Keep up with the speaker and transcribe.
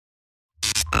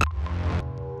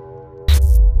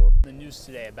news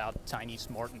today about Tynice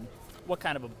Martin. What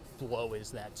kind of a blow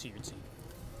is that to your team?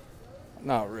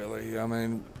 Not really. I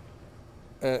mean,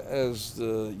 as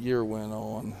the year went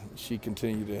on, she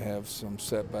continued to have some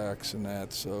setbacks and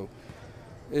that. So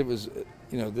it was,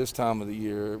 this time of the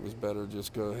year, it was better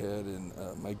just go ahead and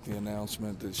make the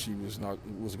announcement that she was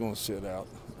going to sit out.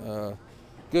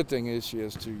 Good thing is she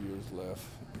has 2 years left,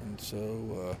 and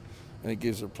so and it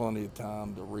gives her plenty of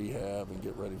time to rehab and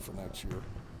get ready for next year.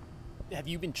 Have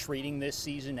you been treating this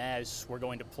season as we're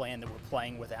going to plan that we're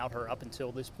playing without her up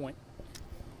until this point?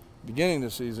 Beginning of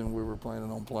the season, we were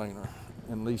planning on playing her,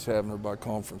 and at least having her by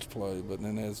conference play. But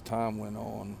then as time went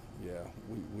on,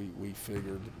 we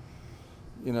figured,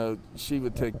 she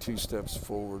would take 2 steps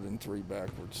forward and 3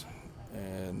 backwards.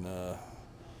 And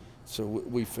so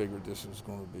we figured this was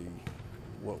going to be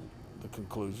what the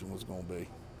conclusion was going to be.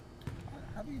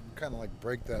 How do you kind of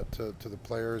break that to the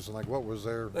players, and what was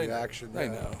their reaction? They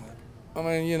know. I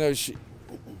mean,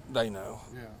 they know.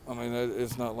 Yeah. I mean,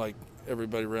 it's not like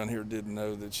everybody around here didn't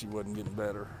know that she wasn't getting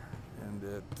better, and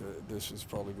that this is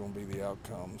probably going to be the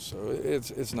outcome. So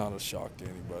it's not a shock to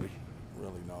anybody,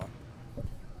 really not.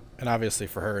 And obviously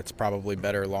for her, it's probably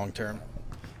better long term.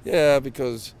 Yeah,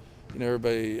 because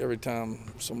everybody, every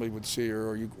time somebody would see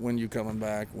her, or when you coming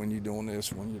back, when you doing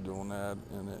this, when you're doing that,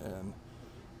 and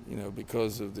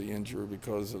because of the injury,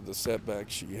 because of the setback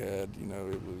she had,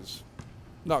 it was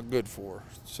not good for her.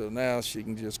 So now she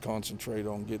can just concentrate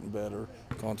on getting better,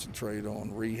 concentrate on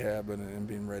rehabbing and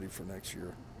being ready for next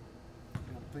year.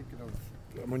 I'm thinking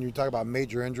of, when you talk about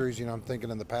major injuries, I'm thinking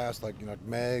in the past,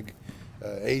 Meg,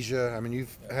 Asia. I mean,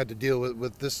 you've had to deal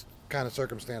with this kind of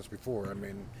circumstance before. I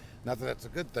mean, not that that's a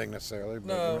good thing necessarily.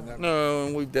 But No,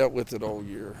 and we've dealt with it all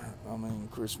year. I mean,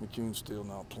 Chris McCune's still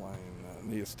not playing.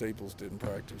 Nia Staples didn't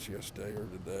practice yesterday or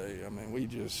today. I mean,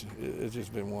 it's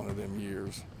just been one of them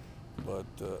years. But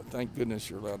thank goodness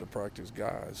you're allowed to practice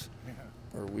guys,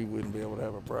 or we wouldn't be able to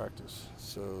have a practice.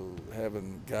 So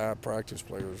having guy practice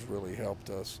players really helped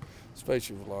us,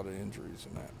 especially with a lot of injuries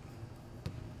and that.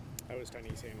 How is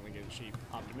Tynice handling it? Is she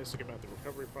optimistic about the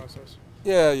recovery process?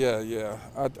 Yeah.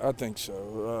 I think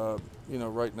so.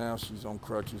 Right now she's on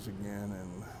crutches again,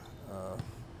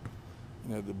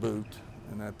 and the boot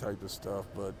and that type of stuff.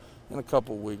 But in a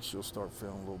couple of weeks she'll start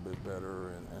feeling a little bit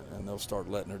better, and they'll start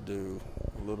letting her do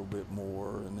a little bit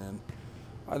more. And then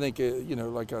I think,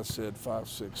 like I said,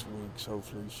 5-6 weeks,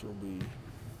 hopefully she'll be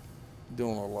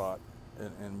doing a lot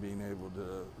and being able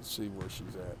to see where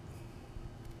she's at.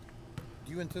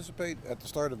 Do you anticipate at the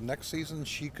start of next season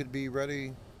she could be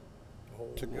ready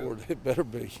to go? Lord, it better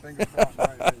be. Fingers crossed,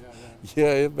 right?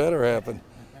 Yeah, it better happen.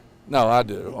 No, I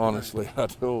do. Honestly, I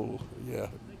do. Yeah.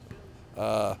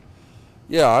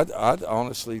 I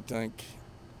honestly think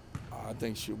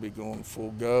she'll be going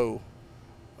full go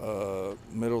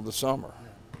middle of the summer.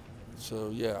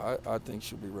 So I think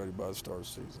she'll be ready by the start of the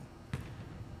season.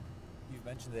 You've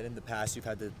mentioned that in the past you've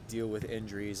had to deal with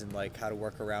injuries and how to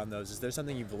work around those. Is there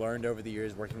something you've learned over the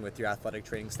years working with your athletic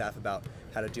training staff about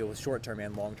how to deal with short-term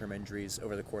and long-term injuries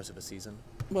over the course of a season?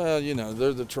 Well,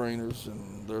 they're the trainers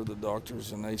and they're the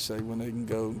doctors, and they say when they can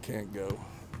go and can't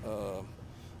go.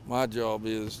 My job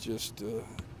is just to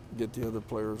get the other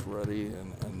players ready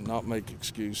and not make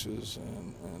excuses,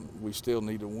 and we still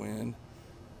need to win,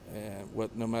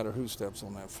 and no matter who steps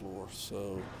on that floor.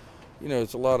 So,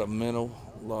 it's a lot of mental,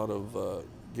 a lot of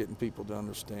getting people to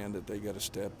understand that they got to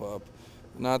step up.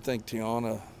 And I think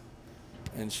Tiana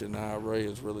and Shania Ray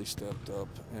has really stepped up.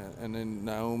 And then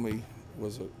Naomi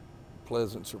was a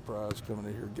pleasant surprise coming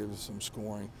in here, give us some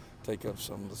scoring, take up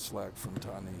some of the slack from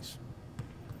Tynice.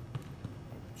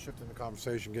 Shifting the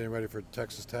conversation, getting ready for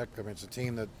Texas Tech. I mean, it's a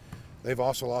team that they've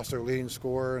also lost their leading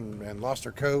scorer and lost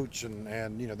their coach, and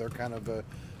they're kind of a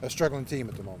struggling team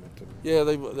at the moment. Yeah,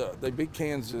 they beat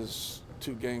Kansas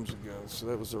 2 games ago, so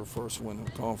that was their first win in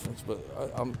the conference. But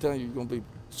I'm telling you, you're going to be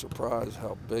surprised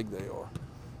how big they are.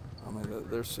 I mean,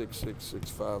 they're 6'6", 6'5",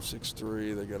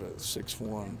 6'3". They got a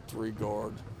 6'1", 3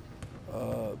 guard.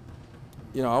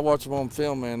 I watch them on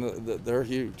film, man. They're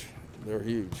huge. They're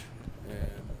huge,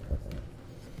 and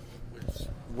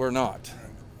we're not.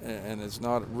 And it's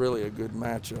not really a good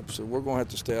matchup. So we're going to have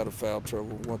to stay out of foul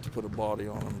trouble. We want to put a body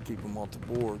on them and keep them off the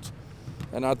boards.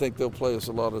 And I think they'll play us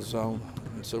a lot of zone.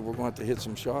 And so we're going to have to hit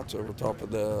some shots over top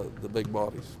of the big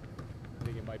bodies. I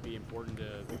think it might be important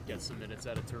to get some minutes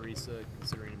out of Teresa,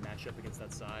 considering a matchup against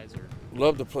that size.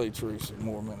 Love to play Teresa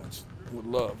more minutes. Would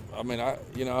love. I mean, I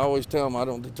always tell them I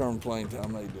don't determine playing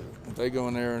time, they do. If they go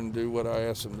in there and do what I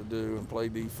ask them to do and play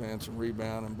defense and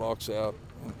rebound and box out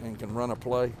and can run a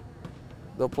play,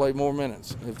 they'll play more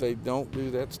minutes. If they don't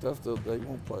do that stuff, they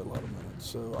won't play a lot of minutes.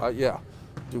 So,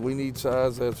 do we need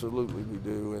size? Absolutely we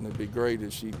do, and it'd be great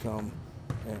if she'd come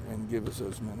and give us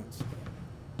those minutes.